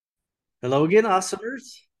Hello again,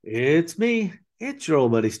 awesomers. It's me. It's your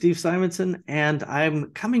old buddy, Steve Simonson, and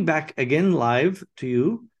I'm coming back again live to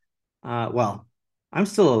you. Well, I'm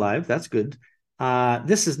still alive. That's good.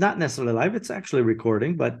 This is not necessarily live. It's actually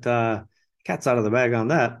recording, but cat's out of the bag on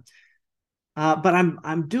that. But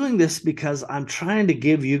I'm doing this because I'm trying to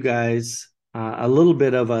give you guys a little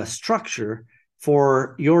bit of a structure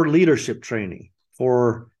for your leadership training,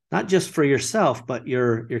 for not just for yourself, but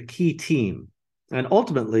your key team, and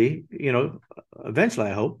ultimately, eventually,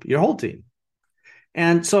 I hope your whole team.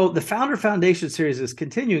 And so the Founder Foundation series is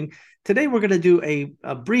continuing. Today, we're going to do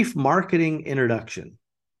a brief marketing introduction.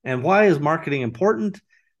 And why is marketing important?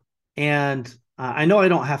 And I know I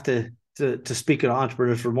don't have to speak to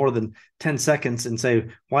entrepreneurs for more than 10 seconds and say,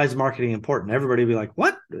 why is marketing important? Everybody will be like,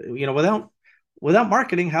 what? Without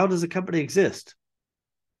marketing, how does a company exist?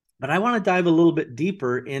 But I want to dive a little bit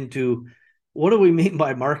deeper into what do we mean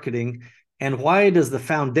by marketing and why does the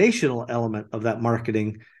foundational element of that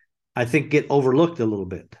marketing, I think, get overlooked a little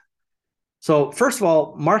bit. So, first of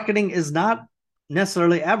all, marketing is not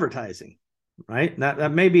necessarily advertising, right?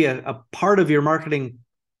 That may be a part of your marketing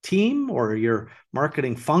team or your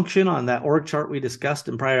marketing function on that org chart we discussed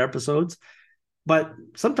in prior episodes. But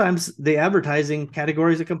sometimes the advertising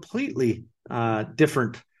category is a completely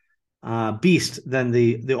different beast than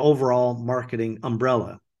the overall marketing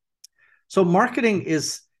umbrella. So marketing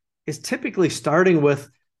is typically starting with,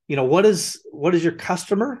 what is your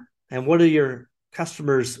customer and what are your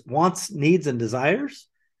customers' wants, needs, and desires.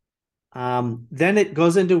 Then it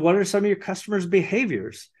goes into what are some of your customers'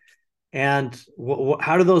 behaviors, and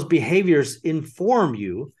how do those behaviors inform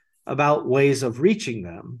you about ways of reaching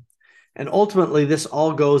them. And ultimately, this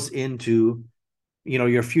all goes into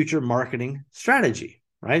your future marketing strategy,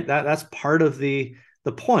 right? That's part of the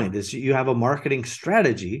point is you have a marketing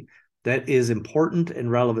strategy that is important and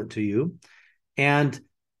relevant to you. And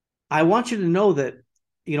I want you to know that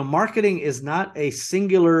marketing is not a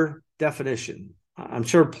singular definition. I'm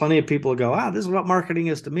sure plenty of people go, this is what marketing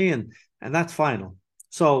is to me, and that's final.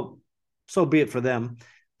 So be it for them.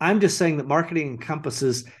 I'm just saying that marketing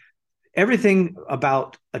encompasses everything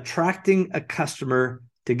about attracting a customer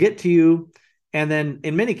to get to you, and then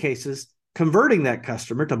in many cases, converting that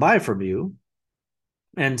customer to buy from you.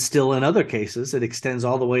 And still in other cases, it extends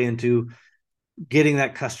all the way into getting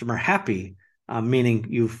that customer happy, meaning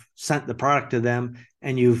you've sent the product to them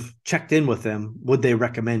and you've checked in with them. Would they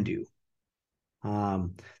recommend you?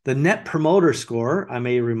 The Net Promoter Score, I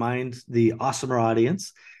may remind the awesomer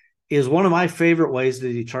audience, is one of my favorite ways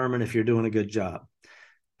to determine if you're doing a good job.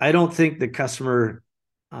 I don't think the customer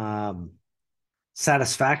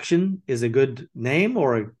satisfaction is a good name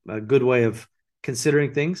or a good way of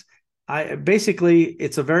considering things.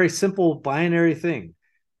 It's a very simple binary thing.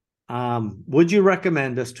 Would you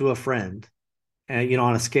recommend us to a friend?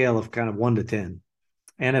 On a scale of kind of 1 to 10.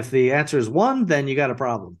 And if the answer is 1, then you got a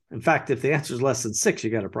problem. In fact, if the answer is less than 6, you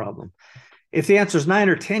got a problem. If the answer is 9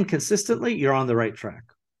 or 10 consistently, you're on the right track.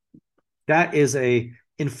 That is a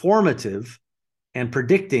informative and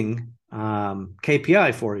predicting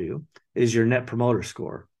KPI for you is your Net Promoter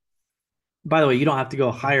Score. By the way, you don't have to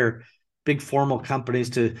go hire big formal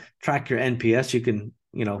companies to track your NPS. You can,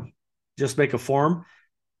 just make a form,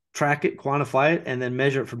 track it, quantify it, and then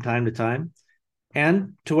measure it from time to time.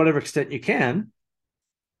 And to whatever extent you can,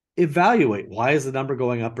 evaluate why is the number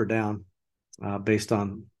going up or down based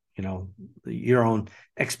on your own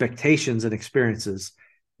expectations and experiences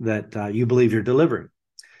that you believe you're delivering.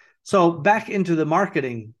 So back into the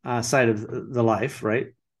marketing side of the life, right?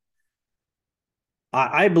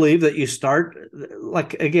 I believe that you start,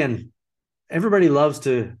 like, again, everybody loves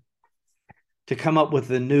to come up with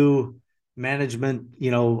the new management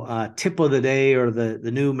tip of the day or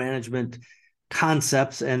the new management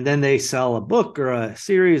concepts, and then they sell a book or a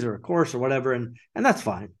series or a course or whatever, and that's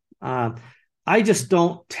fine. I just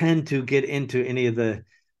don't tend to get into any of the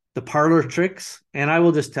parlor tricks, and I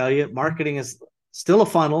will just tell you, marketing is still a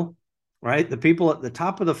funnel, right? The people at the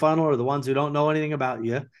top of the funnel are the ones who don't know anything about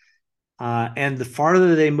you, and the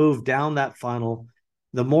farther they move down that funnel,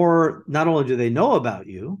 the more not only do they know about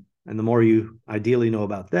you, and the more you ideally know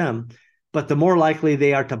about them, but the more likely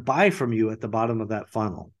they are to buy from you at the bottom of that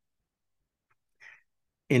funnel.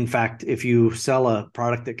 In fact, if you sell a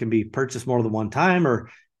product that can be purchased more than one time, or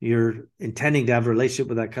you're intending to have a relationship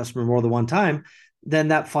with that customer more than one time, then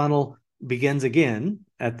that funnel begins again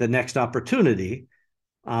at the next opportunity,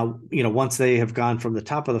 once they have gone from the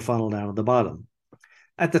top of the funnel down to the bottom.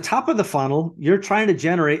 At the top of the funnel, you're trying to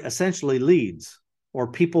generate essentially leads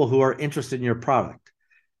or people who are interested in your product.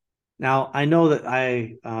 Now, I know that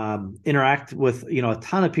I interact with a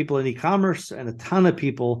ton of people in e-commerce and a ton of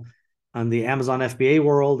people on the Amazon FBA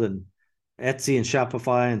world and Etsy and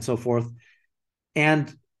Shopify and so forth.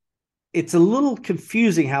 And it's a little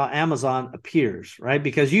confusing how Amazon appears, right?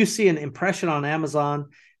 Because you see an impression on Amazon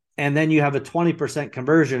and then you have a 20%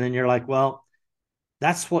 conversion and you're like, well,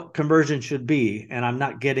 that's what conversion should be. And I'm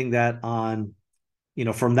not getting that on,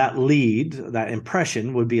 from that lead. That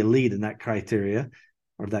impression would be a lead in that criteria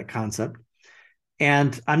or that concept.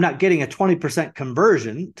 And I'm not getting a 20%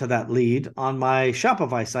 conversion to that lead on my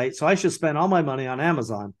Shopify site. So I should spend all my money on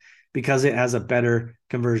Amazon because it has a better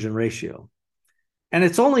conversion ratio. And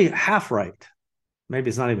it's only half right. Maybe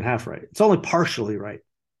it's not even half right. It's only partially right.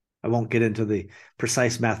 I won't get into the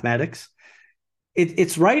precise mathematics.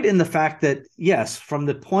 It's right in the fact that, yes, from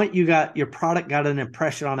the point your product got an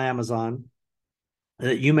impression on Amazon,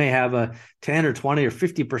 that you may have a 10 or 20 or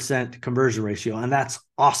 50% conversion ratio. And that's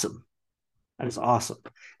awesome. That is awesome.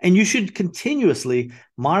 And you should continuously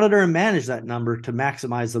monitor and manage that number to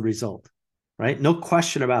maximize the result, right? No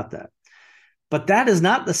question about that. But that is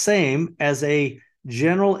not the same as a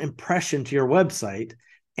general impression to your website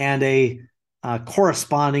and a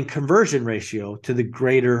corresponding conversion ratio to the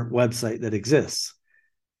greater website that exists.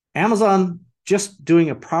 Amazon just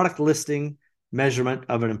doing a product listing measurement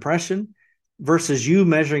of an impression versus you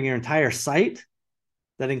measuring your entire site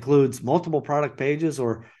that includes multiple product pages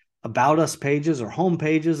or about us pages or home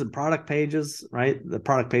pages and product pages, right? The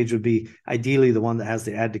product page would be ideally the one that has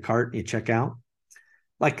the add to cart and you check out.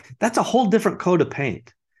 Like that's a whole different coat of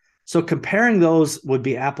paint. So comparing those would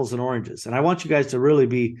be apples and oranges. And I want you guys to really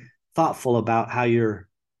be thoughtful about how you're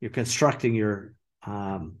constructing your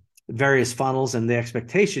various funnels and the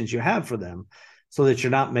expectations you have for them so that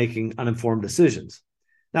you're not making uninformed decisions.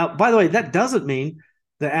 Now, by the way, that doesn't mean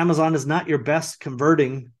that Amazon is not your best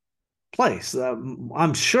converting place.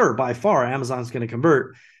 I'm sure by far Amazon's going to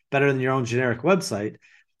convert better than your own generic website,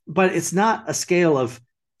 but it's not a scale of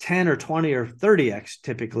 10 or 20 or 30x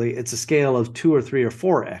typically. It's a scale of 2 or 3 or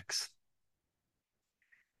 4x.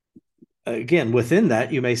 Again, within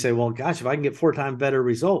that, you may say, well, gosh, if I can get 4 times better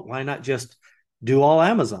result, why not just do all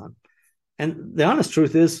Amazon? And the honest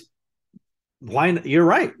truth is, you're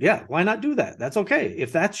right. Yeah, why not do that? That's okay.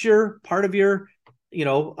 If that's your part of your,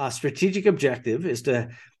 strategic objective is to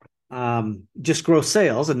just grow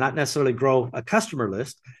sales and not necessarily grow a customer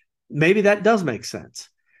list, maybe that does make sense.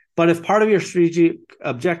 But if part of your strategic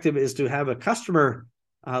objective is to have a customer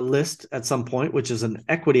list at some point, which is an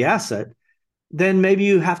equity asset, then maybe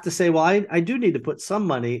you have to say, well, I do need to put some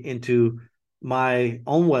money into my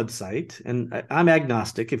own website. And I'm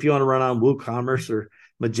agnostic. If you want to run on WooCommerce or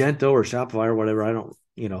Magento or Shopify or whatever, I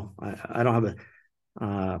don't have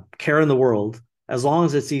a care in the world as long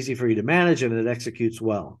as it's easy for you to manage and it executes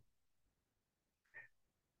well.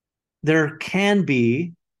 There can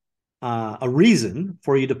be a reason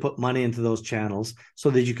for you to put money into those channels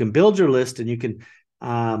so that you can build your list and you can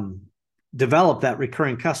develop that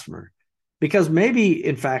recurring customer. Because maybe,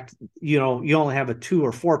 in fact, you only have a 2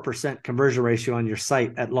 or 4% conversion ratio on your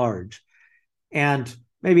site at large. And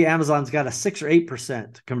maybe Amazon's got a 6 or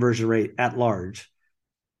 8% conversion rate at large.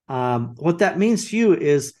 What that means to you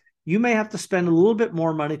is you may have to spend a little bit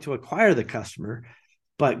more money to acquire the customer.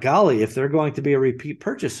 But golly, if they're going to be a repeat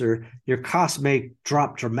purchaser, your costs may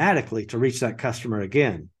drop dramatically to reach that customer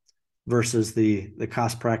again versus the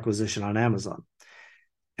cost per acquisition on Amazon.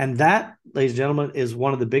 And that, ladies and gentlemen, is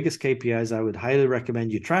one of the biggest KPIs I would highly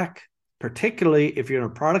recommend you track, particularly if you're in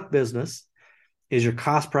a product business, is your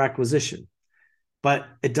cost per acquisition. But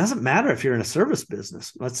it doesn't matter if you're in a service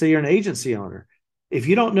business. Let's say you're an agency owner. If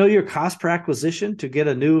you don't know your cost per acquisition to get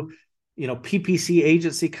a new, PPC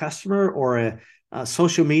agency customer or a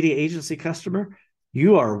social media agency customer,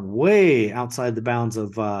 you are way outside the bounds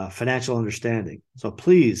of financial understanding. So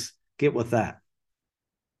please get with that.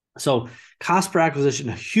 So cost per acquisition,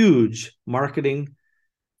 a huge marketing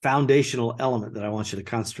foundational element that I want you to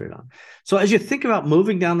concentrate on. So as you think about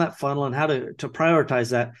moving down that funnel and how to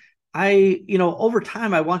prioritize that, over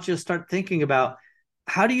time, I want you to start thinking about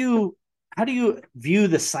how do you view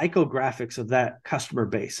the psychographics of that customer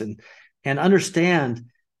base and understand,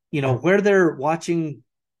 where they're watching,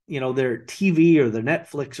 their TV or their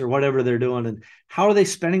Netflix or whatever they're doing, and how are they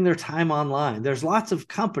spending their time online? There's lots of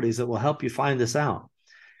companies that will help you find this out.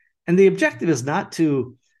 And the objective is not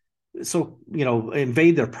to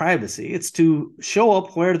invade their privacy. It's to show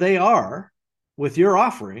up where they are with your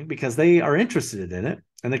offering because they are interested in it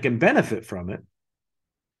and they can benefit from it.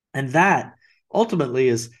 And that ultimately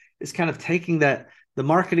is kind of taking the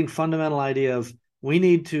marketing fundamental idea of we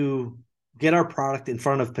need to get our product in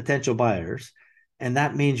front of potential buyers. And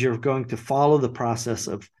that means you're going to follow the process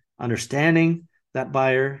of understanding that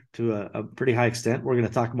buyer to a pretty high extent. We're going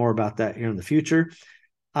to talk more about that here in the future.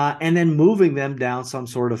 And then moving them down some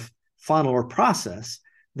sort of funnel or process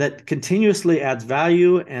that continuously adds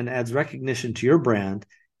value and adds recognition to your brand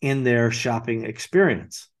in their shopping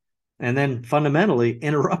experience. And then fundamentally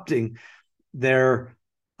interrupting their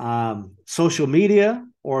social media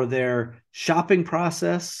or their shopping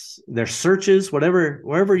process, their searches,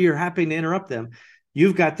 wherever you're happy to interrupt them,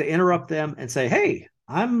 you've got to interrupt them and say, hey,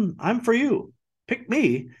 I'm for you. Pick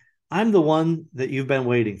me. I'm the one that you've been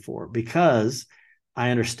waiting for because I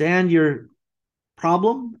understand your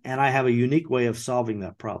problem and I have a unique way of solving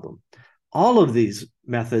that problem. All of these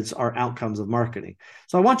methods are outcomes of marketing.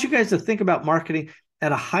 So I want you guys to think about marketing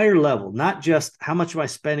at a higher level, not just how much am I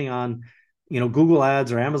spending on, Google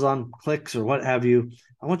ads or Amazon clicks or what have you.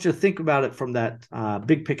 I want you to think about it from that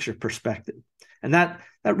big picture perspective. And that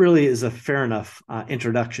really is a fair enough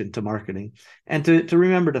introduction to marketing. And to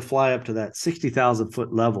remember to fly up to that 60,000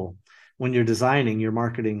 foot level when you're designing your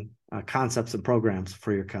marketing concepts and programs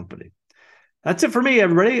for your company. That's it for me,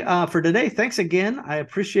 everybody, for today. Thanks again. I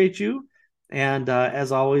appreciate you. And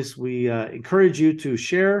as always, we encourage you to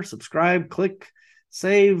share, subscribe, click,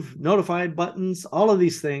 save, notified buttons, all of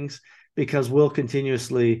these things, because we'll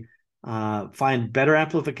continuously find better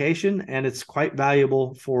amplification, and it's quite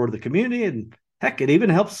valuable for the community. And heck, it even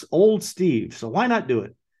helps old Steve. So why not do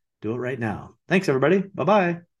it? Do it right now. Thanks, everybody. Bye-bye.